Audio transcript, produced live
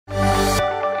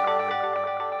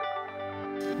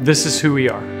This is who we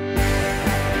are.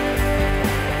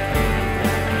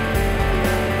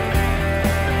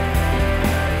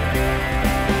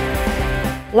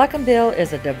 Luckinbill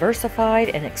is a diversified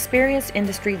and experienced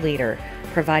industry leader,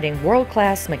 providing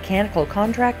world-class mechanical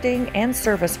contracting and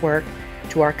service work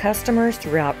to our customers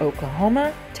throughout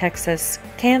Oklahoma, Texas,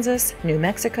 Kansas, New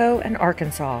Mexico, and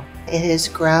Arkansas. It has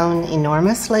grown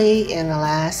enormously in the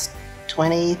last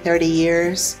 20, 30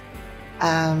 years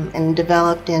and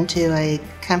developed into a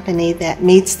company that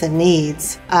meets the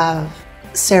needs of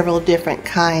several different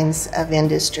kinds of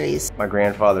industries. My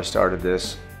grandfather started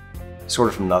this sort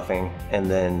of from nothing, and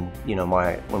then,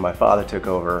 when my father took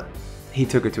over, he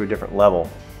took it to a different level.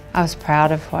 I was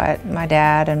proud of what my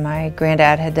dad and my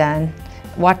granddad had done.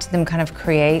 Watched them kind of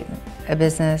create a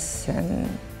business and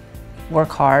work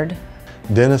hard.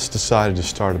 Dennis decided to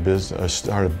start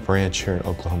a branch here in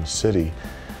Oklahoma City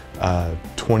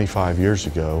 25 years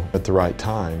ago at the right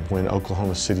time when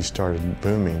Oklahoma City started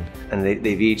booming. And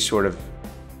they've each sort of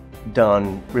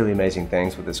done really amazing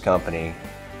things with this company.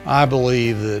 I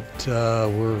believe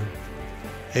that we're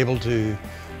able to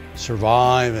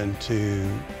survive and to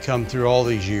come through all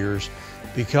these years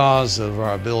because of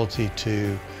our ability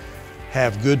to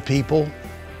have good people,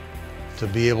 to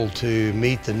be able to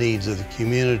meet the needs of the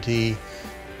community.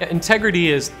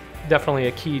 Integrity is definitely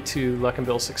a key to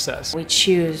Luckinbill's success. We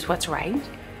choose what's right,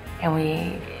 and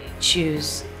we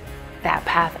choose that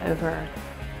path over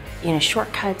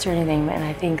shortcuts or anything, and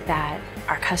I think that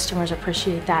our customers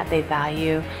appreciate that, they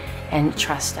value and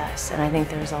trust us, and I think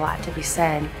there's a lot to be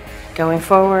said going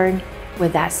forward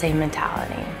with that same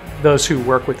mentality. Those who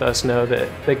work with us know that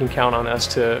they can count on us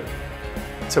to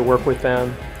work with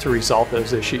them to resolve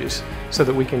those issues so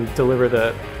that we can deliver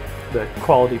the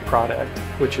quality product,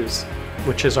 which is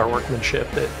our workmanship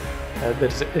that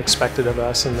is expected of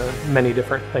us, and the many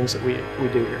different things that we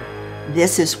do here.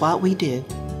 This is what we do.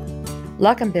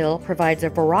 Luckinbill provides a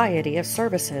variety of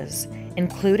services,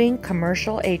 including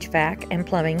commercial HVAC and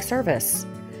plumbing service,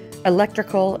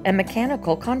 electrical and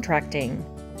mechanical contracting,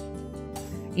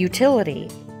 utility,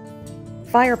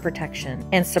 fire protection,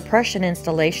 and suppression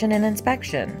installation and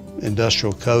inspection.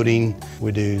 Industrial coating,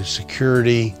 we do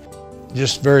security,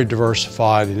 just very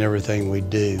diversified in everything we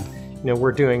do.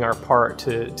 We're doing our part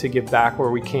to give back where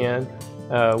we can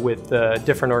with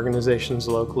different organizations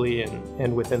locally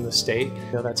and within the state.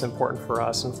 That's important for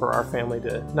us and for our family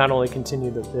to not only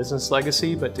continue the business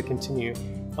legacy, but to continue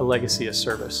a legacy of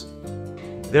service.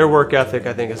 Their work ethic,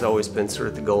 I think, has always been sort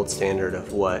of the gold standard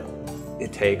of what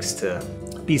it takes to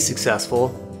be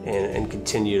successful and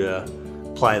continue to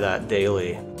apply that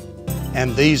daily.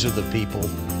 And these are the people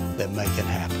that make it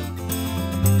happen.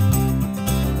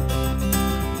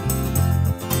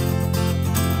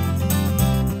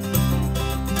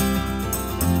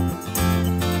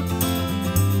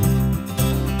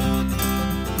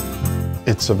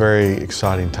 It's a very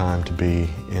exciting time to be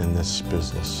in this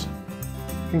business.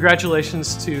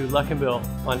 Congratulations to Luckinbill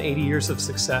on 80 years of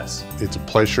success. It's a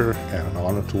pleasure and an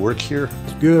honor to work here.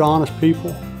 It's good, honest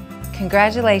people.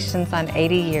 Congratulations on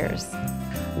 80 years.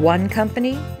 One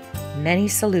company, many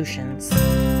solutions.